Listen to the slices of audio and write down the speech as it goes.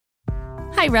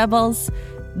Hi, Rebels.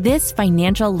 This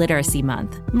Financial Literacy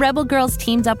Month, Rebel Girls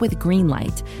teamed up with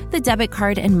Greenlight, the debit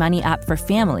card and money app for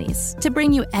families, to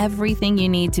bring you everything you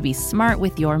need to be smart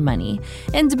with your money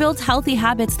and to build healthy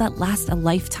habits that last a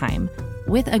lifetime.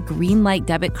 With a Greenlight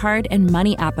debit card and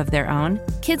money app of their own,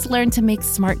 kids learn to make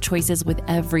smart choices with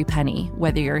every penny,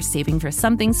 whether you're saving for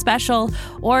something special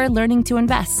or learning to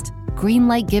invest.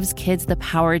 Greenlight gives kids the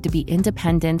power to be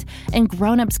independent, and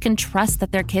grown-ups can trust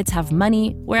that their kids have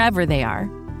money wherever they are.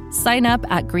 Sign up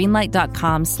at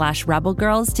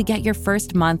greenlight.com/rebelgirls to get your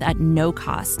first month at no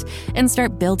cost and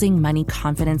start building money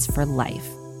confidence for life.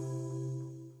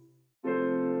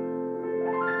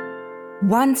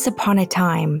 Once upon a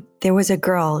time, there was a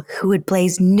girl who would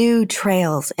blaze new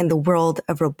trails in the world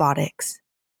of robotics.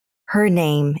 Her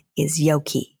name is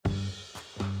Yoky.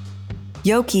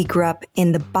 Yoky grew up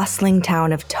in the bustling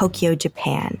town of Tokyo,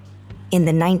 Japan, in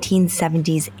the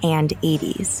 1970s and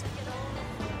 80s.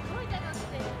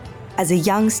 As a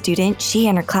young student, she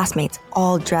and her classmates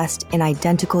all dressed in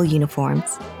identical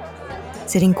uniforms,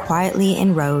 sitting quietly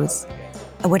in rows,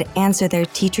 and would answer their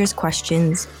teachers'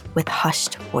 questions with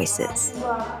hushed voices.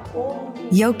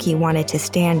 Yoky wanted to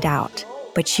stand out,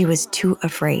 but she was too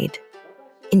afraid.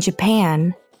 In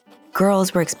Japan,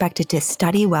 girls were expected to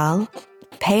study well,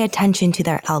 pay attention to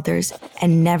their elders,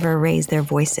 and never raise their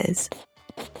voices.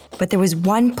 But there was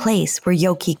one place where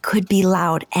Yoky could be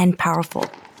loud and powerful: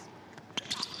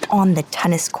 on the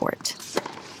tennis court.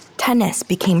 Tennis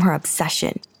became her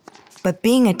obsession, but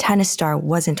being a tennis star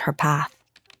wasn't her path.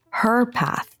 Her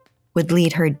path would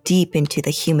lead her deep into the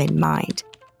human mind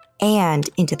and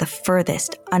into the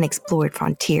furthest unexplored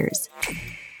frontiers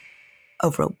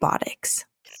of robotics.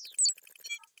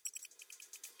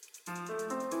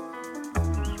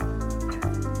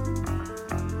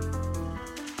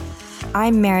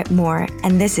 I'm Merritt Moore,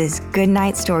 and this is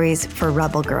Goodnight Stories for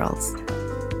Rebel Girls,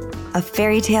 a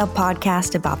fairy tale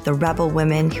podcast about the rebel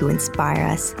women who inspire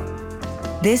us.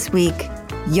 This week,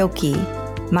 Yoky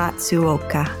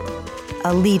Matsuoka,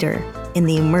 a leader in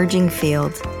the emerging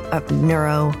field of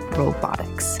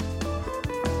neurorobotics.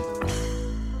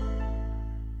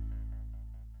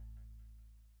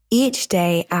 Each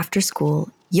day after school,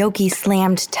 Yoky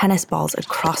slammed tennis balls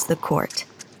across the court,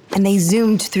 and they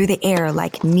zoomed through the air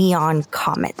like neon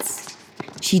comets.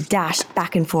 She dashed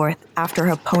back and forth after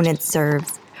her opponent's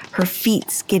serves, her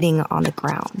feet skidding on the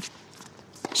ground.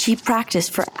 She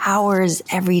practiced for hours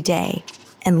every day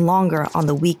and longer on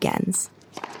the weekends.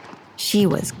 She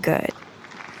was good.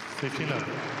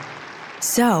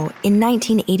 So, in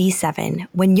 1987,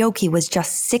 when Yoky was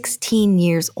just 16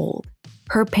 years old,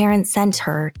 her parents sent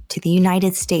her to the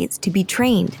United States to be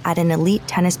trained at an elite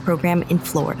tennis program in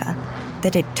Florida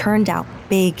that had turned out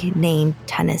big-name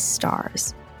tennis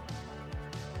stars.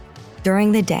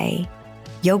 During the day,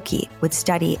 Yoky would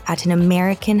study at an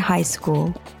American high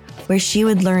school where she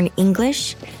would learn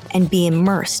English and be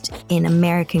immersed in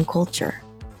American culture.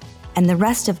 And the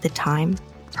rest of the time,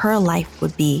 her life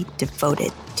would be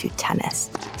devoted to tennis.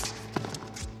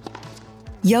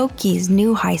 Yoky's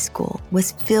new high school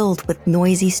was filled with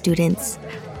noisy students,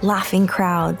 laughing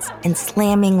crowds, and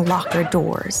slamming locker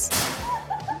doors.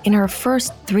 In her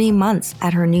first 3 months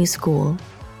at her new school,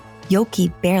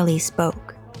 Yoky barely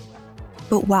spoke.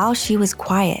 But while she was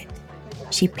quiet,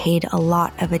 she paid a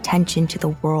lot of attention to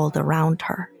the world around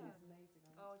her.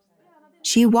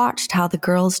 She watched how the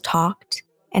girls talked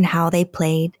and how they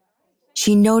played.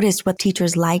 She noticed what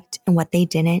teachers liked and what they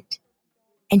didn't.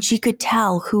 And she could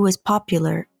tell who was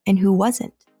popular and who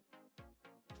wasn't.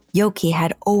 Yoky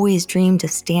had always dreamed of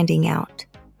standing out,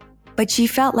 but she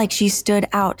felt like she stood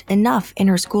out enough in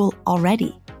her school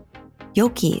already.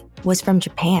 Yoky was from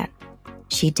Japan.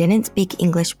 She didn't speak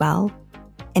English well,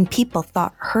 and people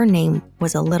thought her name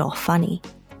was a little funny.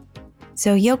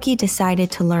 So Yoky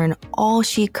decided to learn all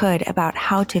she could about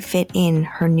how to fit in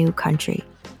her new country.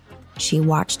 She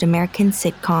watched American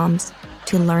sitcoms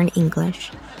to learn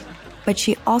English, but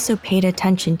she also paid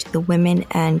attention to the women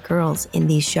and girls in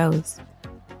these shows.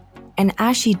 And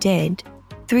as she did,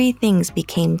 3 things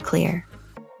became clear.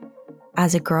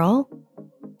 As a girl,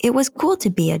 it was cool to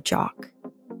be a jock.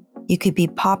 You could be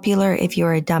popular if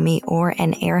you're a dummy or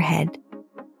an airhead.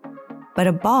 But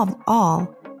above all,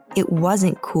 it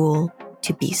wasn't cool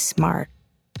to be smart.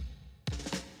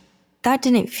 That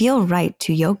didn't feel right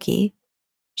to Yoky.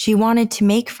 She wanted to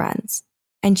make friends,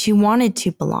 and she wanted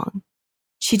to belong.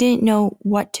 She didn't know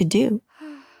what to do.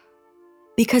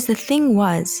 Because the thing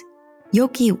was,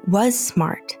 Yoky was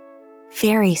smart,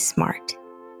 very smart.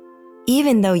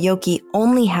 Even though Yoky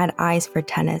only had eyes for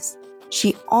tennis,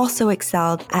 she also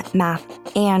excelled at math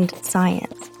and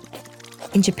science.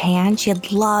 In Japan, she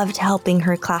had loved helping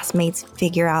her classmates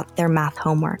figure out their math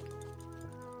homework.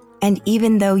 And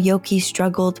even though Yoky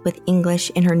struggled with English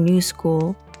in her new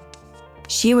school,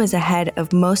 she was ahead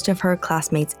of most of her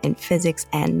classmates in physics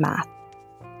and math.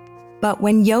 But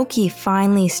when Yoky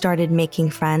finally started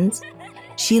making friends,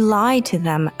 she lied to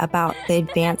them about the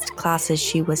advanced classes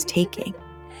she was taking.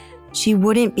 She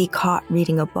wouldn't be caught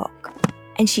reading a book,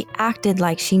 and she acted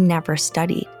like she never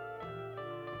studied.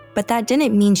 But that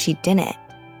didn't mean she didn't.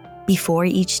 Before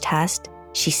each test,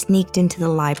 she sneaked into the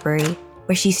library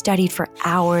where she studied for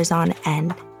hours on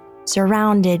end,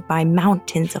 surrounded by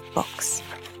mountains of books.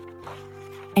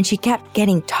 And she kept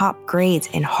getting top grades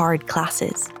in hard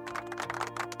classes.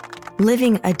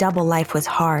 Living a double life was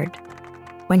hard.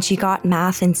 When she got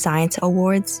math and science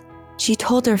awards, she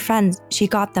told her friends she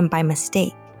got them by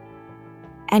mistake.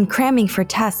 And cramming for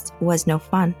tests was no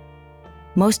fun.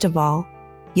 Most of all,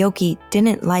 Yoky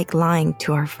didn't like lying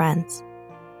to her friends.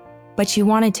 But she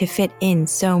wanted to fit in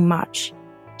so much,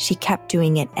 she kept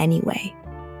doing it anyway.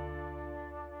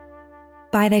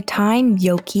 By the time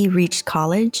Yoky reached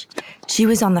college, she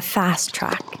was on the fast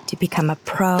track to become a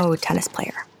pro tennis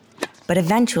player. But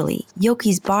eventually,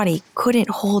 Yoky's body couldn't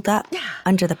hold up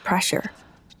under the pressure.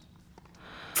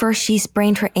 First, she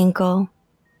sprained her ankle.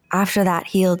 After that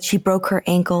healed, she broke her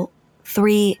ankle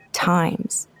 3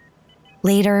 times.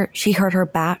 Later, she hurt her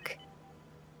back.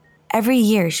 Every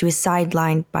year, she was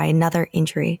sidelined by another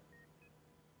injury.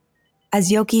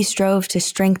 As Yoky strove to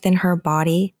strengthen her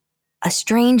body, a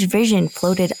strange vision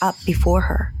floated up before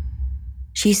her.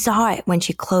 She saw it when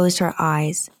she closed her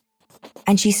eyes,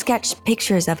 and she sketched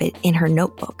pictures of it in her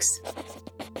notebooks.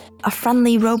 A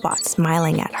friendly robot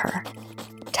smiling at her,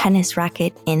 tennis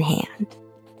racket in hand.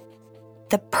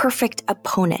 The perfect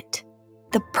opponent,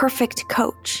 the perfect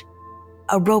coach,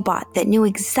 a robot that knew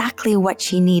exactly what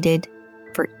she needed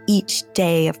for each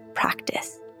day of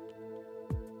practice.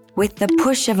 With the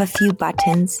push of a few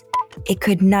buttons, it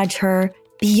could nudge her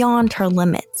beyond her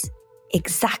limits,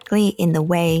 exactly in the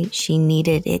way she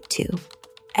needed it to.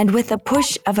 And with the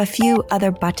push of a few other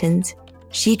buttons,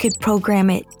 she could program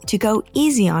it to go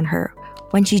easy on her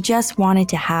when she just wanted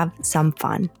to have some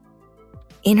fun.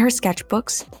 In her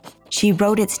sketchbooks, she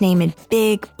wrote its name in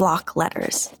big block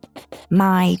letters,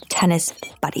 My Tennis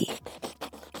Buddy.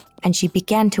 And she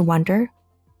began to wonder,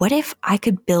 what if I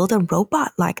could build a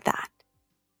robot like that?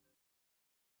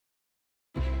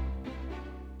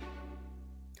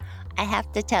 I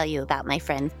have to tell you about my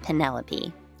friend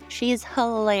Penelope. She is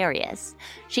hilarious.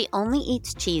 She only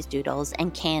eats cheese doodles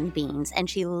and canned beans, and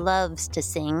she loves to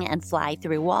sing and fly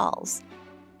through walls.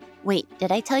 Wait,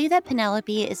 did I tell you that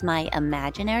Penelope is my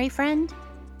imaginary friend?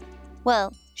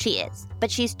 Well, she is,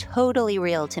 but she's totally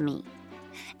real to me.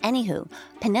 Anywho,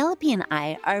 Penelope and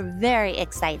I are very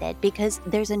excited because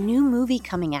there's a new movie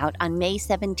coming out on May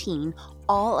 17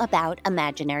 all about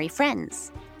imaginary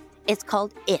friends. It's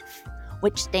called IF,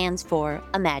 which stands for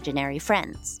Imaginary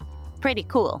Friends. Pretty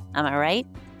cool, am I right?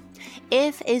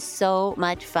 IF is so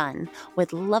much fun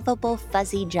with lovable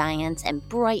fuzzy giants and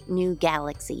bright new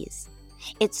galaxies.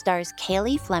 It stars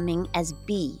Kaylee Fleming as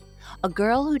Bee, a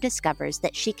girl who discovers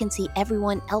that she can see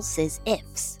everyone else's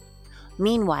ifs.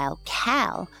 Meanwhile,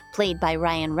 Cal, played by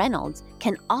Ryan Reynolds,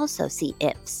 can also see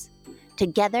ifs.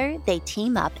 Together, they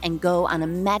team up and go on a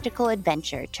magical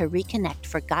adventure to reconnect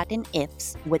forgotten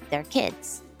ifs with their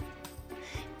kids.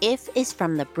 IF is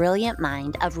from the brilliant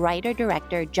mind of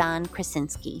writer-director John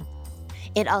Krasinski.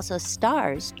 It also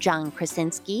stars John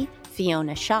Krasinski,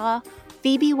 Fiona Shaw,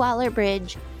 Phoebe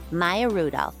Waller-Bridge, Maya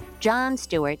Rudolph, Jon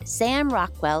Stewart, Sam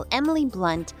Rockwell, Emily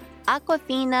Blunt,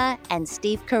 Awkwafina, and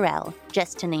Steve Carell,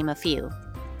 just to name a few.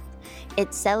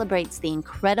 It celebrates the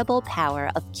incredible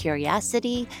power of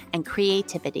curiosity and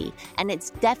creativity, and it's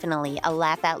definitely a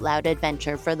laugh-out-loud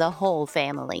adventure for the whole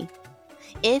family.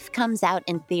 IF comes out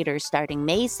in theaters starting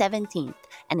May 17th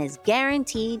and is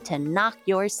guaranteed to knock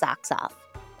your socks off.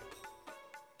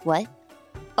 What?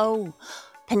 Oh,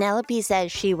 Penelope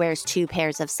says she wears 2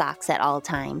 pairs of socks at all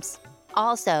times.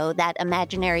 Also, that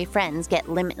imaginary friends get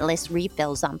limitless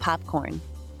refills on popcorn.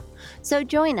 So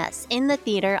join us in the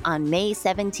theater on May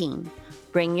 17.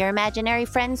 Bring your imaginary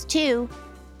friends too.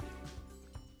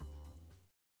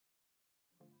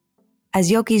 As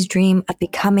Yoky's dream of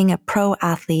becoming a pro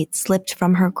athlete slipped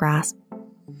from her grasp,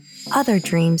 other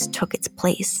dreams took its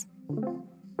place.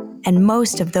 And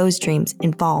most of those dreams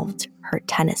involved her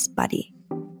tennis buddy.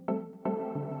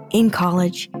 In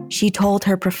college, she told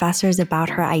her professors about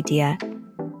her idea,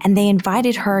 and they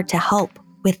invited her to help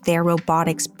with their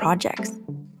robotics projects,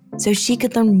 so she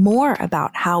could learn more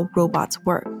about how robots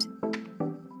worked.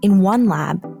 In one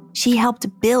lab, she helped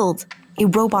build a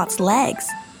robot's legs.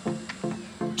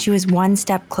 She was one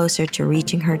step closer to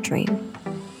reaching her dream.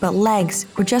 But legs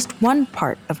were just one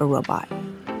part of a robot.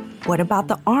 What about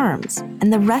the arms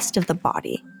and the rest of the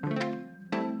body?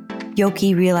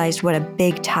 Yoky realized what a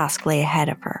big task lay ahead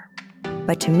of her.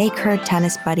 But to make her a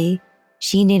tennis buddy,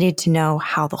 she needed to know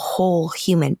how the whole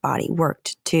human body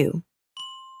worked too.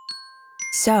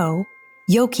 So,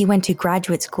 Yoky went to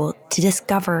graduate school to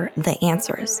discover the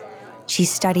answers. She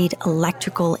studied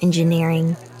electrical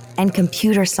engineering and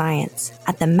computer science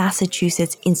at the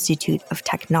Massachusetts Institute of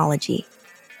Technology,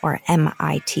 or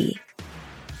MIT.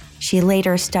 She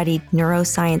later studied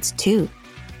neuroscience too,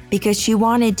 because she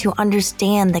wanted to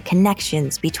understand the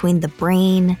connections between the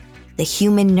brain, the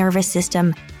human nervous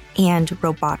system, and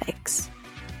robotics.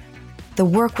 The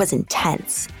work was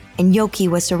intense, and Yoky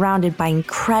was surrounded by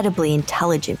incredibly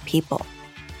intelligent people.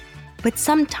 But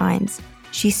sometimes,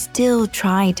 she still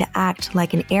tried to act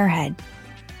like an airhead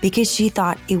because she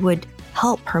thought it would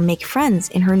help her make friends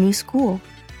in her new school.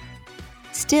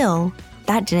 Still,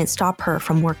 that didn't stop her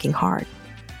from working hard.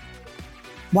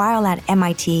 While at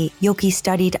MIT, Yoky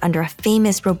studied under a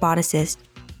famous roboticist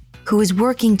who was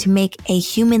working to make a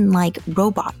human-like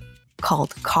robot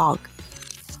called Cog.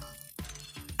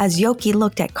 As Yoky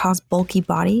looked at Cog's bulky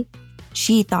body,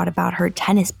 she thought about her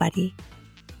tennis buddy.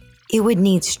 It would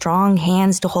need strong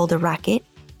hands to hold a racket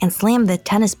and slam the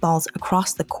tennis balls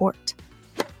across the court.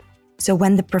 So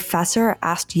when the professor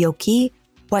asked Yoky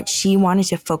what she wanted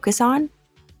to focus on,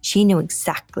 she knew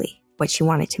exactly what she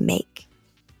wanted to make: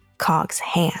 Cog's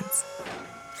hands.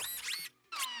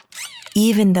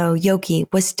 Even though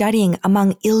Yoky was studying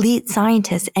among elite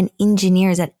scientists and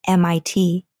engineers at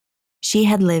MIT, she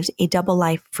had lived a double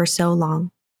life for so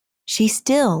long. She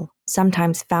still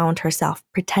sometimes found herself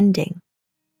pretending.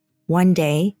 One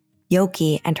day,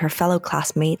 Yoky and her fellow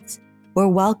classmates were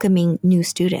welcoming new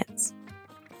students.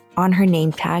 On her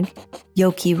name tag,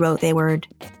 Yoky wrote the word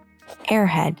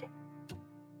airhead.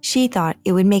 She thought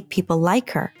it would make people like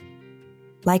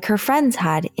her friends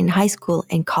had in high school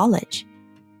and college.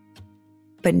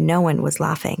 But no one was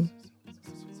laughing.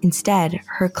 Instead,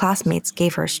 her classmates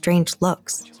gave her strange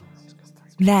looks.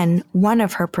 Then, one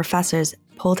of her professors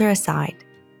pulled her aside.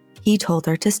 He told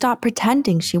her to stop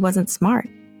pretending she wasn't smart.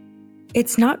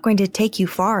 "It's not going to take you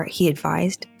far," he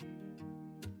advised.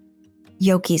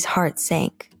 Yoky's heart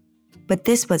sank. But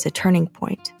this was a turning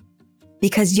point.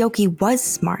 Because Yoky was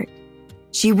smart,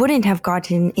 she wouldn't have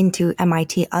gotten into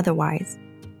MIT otherwise,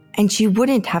 and she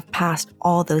wouldn't have passed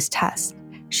all those tests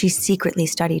she secretly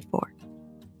studied for,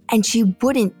 and she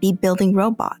wouldn't be building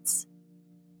robots.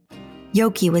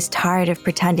 Yoky was tired of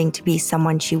pretending to be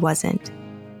someone she wasn't.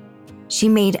 She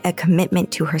made a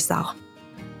commitment to herself.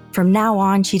 From now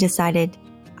on, she decided,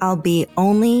 I'll be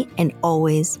only and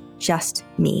always just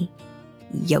me,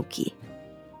 Yoky.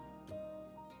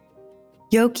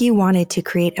 Yoky wanted to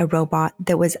create a robot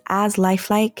that was as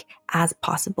lifelike as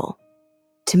possible.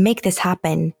 To make this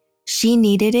happen, she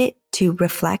needed it to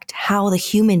reflect how the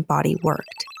human body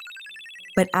worked.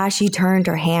 But as she turned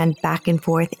her hand back and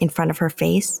forth in front of her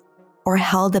face, or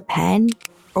held a pen,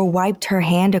 or wiped her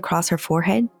hand across her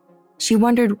forehead, she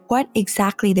wondered what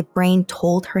exactly the brain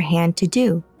told her hand to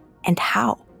do, and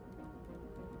how.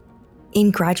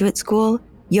 In graduate school,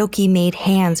 Yoky made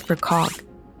hands for Cog.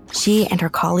 She and her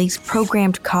colleagues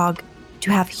programmed Cog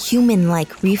to have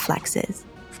human-like reflexes,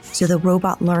 so the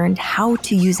robot learned how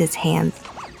to use its hands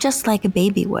just like a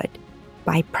baby would,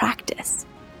 by practice.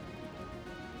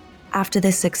 After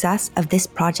the success of this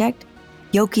project,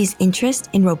 Yoky's interest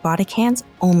in robotic hands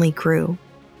only grew.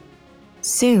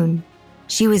 Soon,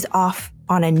 she was off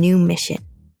on a new mission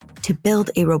to build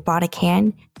a robotic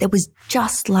hand that was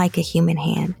just like a human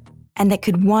hand and that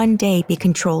could one day be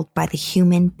controlled by the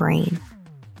human brain.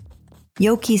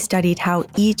 Yoky studied how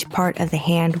each part of the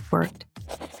hand worked.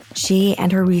 She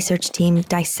and her research team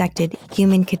dissected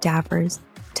human cadavers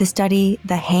to study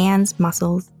the hand's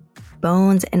muscles,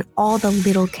 bones, and all the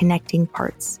little connecting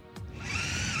parts.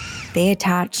 They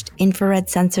attached infrared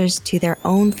sensors to their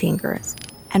own fingers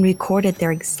and recorded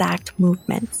their exact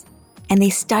movements, and they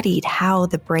studied how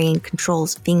the brain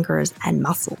controls fingers and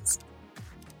muscles.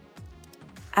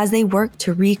 As they worked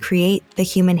to recreate the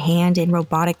human hand in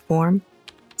robotic form,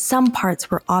 some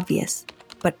parts were obvious,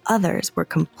 but others were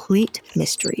complete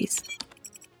mysteries.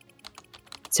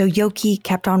 So Yoky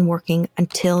kept on working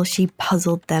until she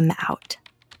puzzled them out.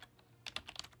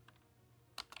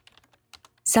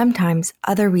 Sometimes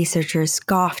other researchers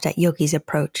scoffed at Yoky's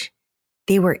approach.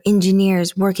 They were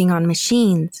engineers working on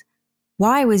machines.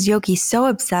 Why was Yoky so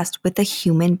obsessed with the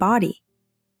human body?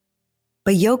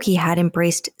 But Yoky had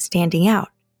embraced standing out.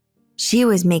 She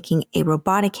was making a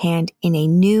robotic hand in a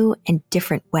new and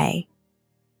different way.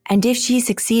 And if she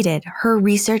succeeded, her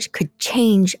research could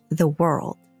change the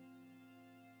world.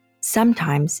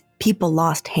 Sometimes people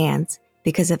lost hands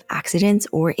because of accidents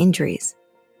or injuries,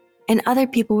 and other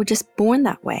people were just born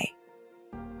that way.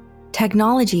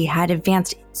 Technology had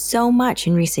advanced so much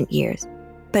in recent years,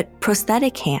 but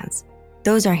prosthetic hands,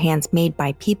 those are hands made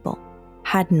by people,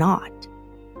 had not.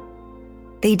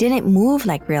 They didn't move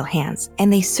like real hands,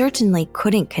 and they certainly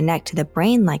couldn't connect to the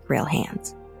brain like real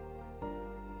hands.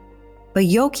 But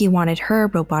Yoky wanted her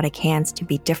robotic hands to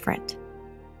be different.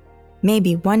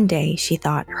 Maybe one day, she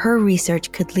thought, her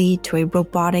research could lead to a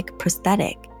robotic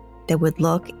prosthetic that would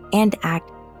look and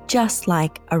act just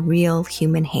like a real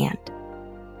human hand.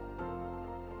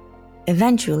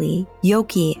 Eventually,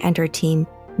 Yoky and her team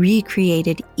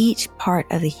recreated each part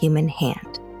of the human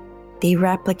hand. They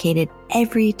replicated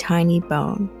every tiny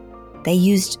bone. They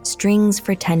used strings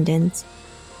for tendons,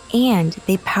 and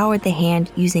they powered the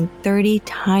hand using 30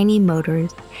 tiny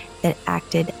motors that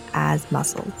acted as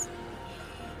muscles.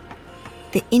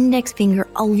 The index finger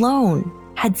alone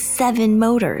had 7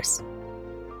 motors.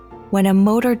 When a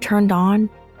motor turned on,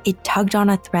 it tugged on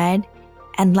a thread,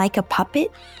 and like a puppet,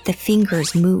 the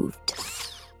fingers moved.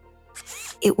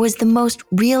 It was the most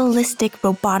realistic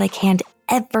robotic hand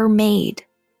ever made.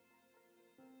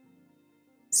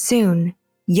 Soon,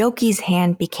 Yoky's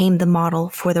hand became the model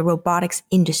for the robotics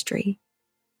industry.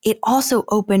 It also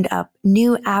opened up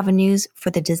new avenues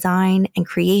for the design and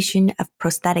creation of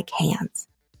prosthetic hands.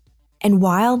 And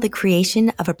while the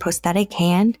creation of a prosthetic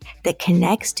hand that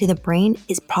connects to the brain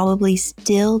is probably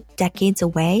still decades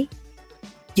away,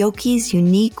 Yoky's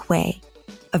unique way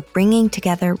of bringing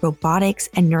together robotics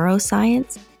and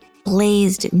neuroscience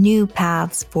blazed new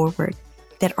paths forward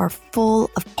that are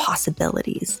full of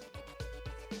possibilities.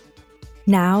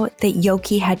 Now that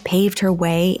Yoky had paved her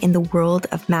way in the world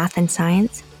of math and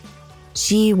science,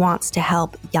 she wants to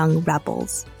help young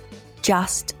rebels,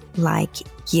 just like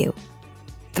you,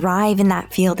 thrive in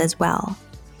that field as well.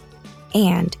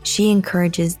 And she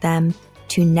encourages them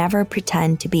to never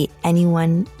pretend to be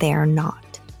anyone they're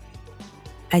not.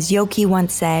 As Yoky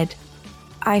once said,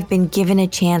 "I've been given a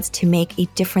chance to make a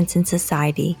difference in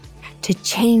society, to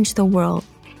change the world,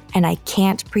 and I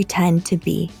can't pretend to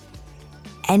be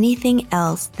anything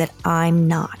else that I'm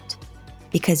not,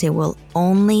 because it will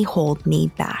only hold me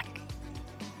back."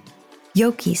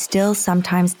 Yoky still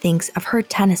sometimes thinks of her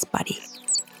tennis buddy,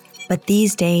 but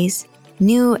these days,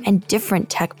 new and different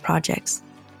tech projects,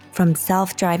 from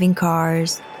self-driving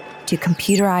cars to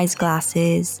computerized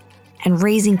glasses and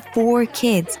raising 4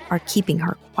 kids, are keeping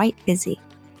her quite busy.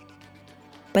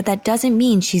 But that doesn't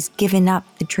mean she's given up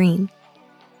the dream.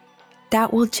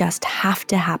 That will just have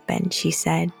to happen, she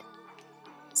said,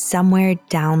 somewhere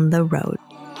down the road.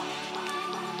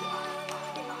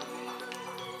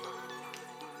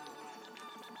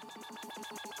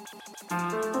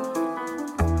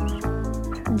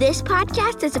 This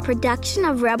podcast is a production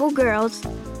of Rebel Girls.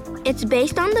 It's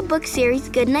based on the book series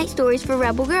Goodnight Stories for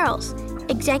Rebel Girls.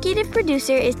 Executive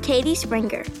producer is Katie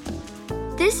Springer.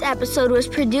 This episode was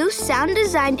produced, sound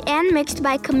designed, and mixed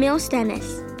by Camille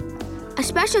Stennis. A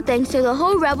special thanks to the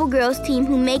whole Rebel Girls team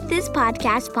who make this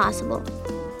podcast possible.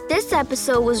 This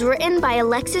episode was written by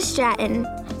Alexis Stratton,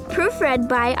 proofread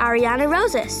by Ariana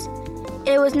Rosas.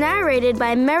 It was narrated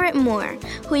by Merritt Moore,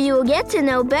 who you will get to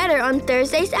know better on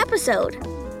Thursday's episode.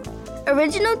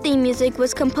 Original theme music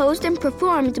was composed and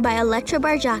performed by Electra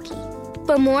Barjaki.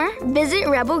 For more, visit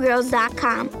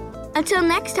rebelgirls.com. Until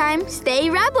next time, stay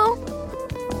rebel!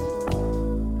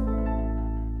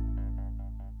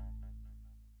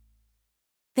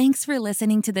 Thanks for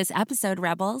listening to this episode,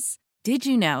 Rebels. Did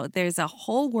you know there's a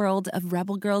whole world of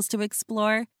Rebel Girls to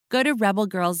explore? Go to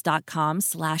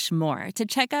rebelgirls.com/more to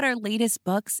check out our latest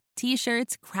books,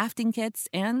 t-shirts, crafting kits,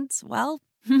 and, well,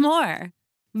 more.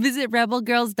 Visit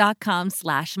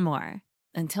rebelgirls.com/more.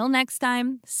 Until next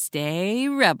time, stay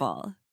rebel.